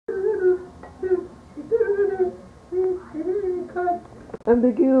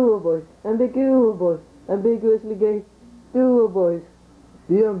Ambiguo Boys, Ambiguo Boys, ambiguously gay duo boys.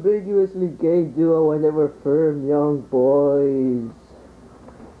 The ambiguously gay duo and ever firm young boys.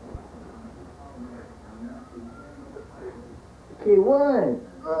 Okay, 1,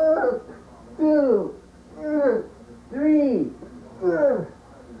 2, 3, 4.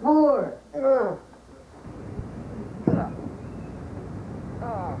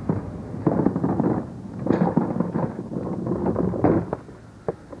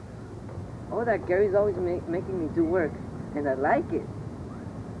 Oh, that Gary's always making me do work, and I like it.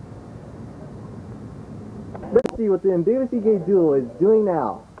 Let's see what the ambiguously gay duo is doing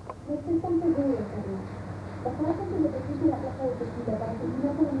now.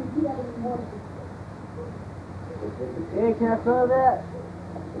 Hey, can I smell that?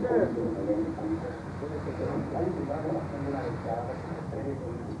 Sure.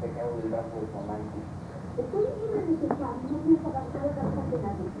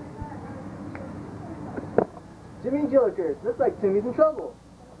 Jimmy Jokers, looks like Timmy's in trouble.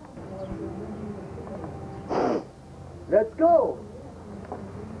 Let's go!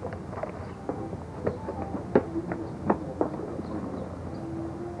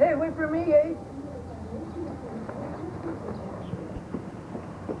 Hey, wait for me, eh?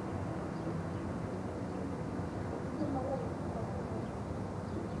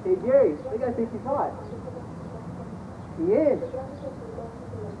 Hey Gary, the guy thinks he's hot. He is.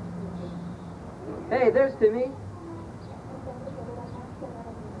 Hey, there's Timmy.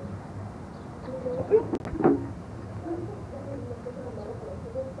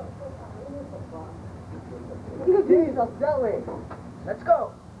 Jeez, up that way. Let's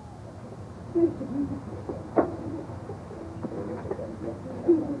go.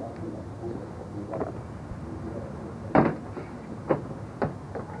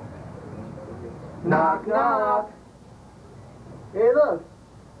 Knock, knock. Hey, look.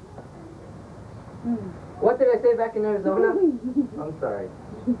 What did I say back in Arizona? I'm sorry.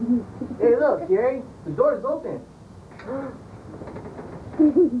 Hey, look, Gary. The door is open.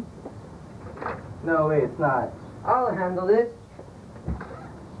 No, wait, it's not. I'll handle this.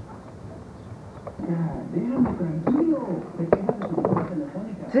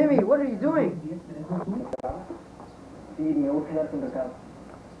 Timmy, what are you doing?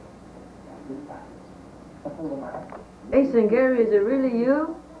 Hey, Gary, is it really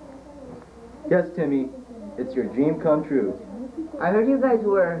you? Yes, Timmy. It's your dream come true. I heard you guys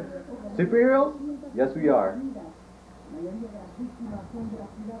were... Superheroes? Yes, we are.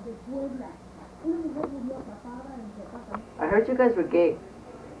 I heard you guys were gay.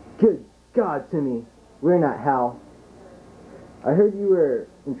 Good God, Timmy. We're not Hal. I heard you were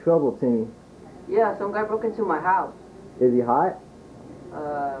in trouble, Timmy. Yeah, some guy broke into my house. Is he hot?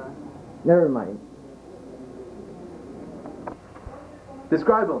 Never mind.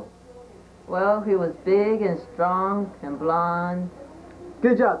 Describe him. Well, he was big and strong and blonde.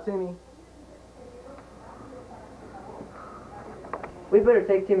 Good job, Timmy. We better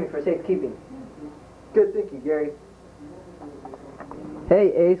take Timmy for safekeeping. Good thinking, Gary.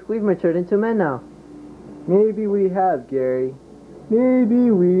 Hey, Ace, we've matured into men now. Maybe we have, Gary.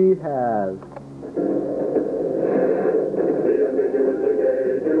 Maybe we have.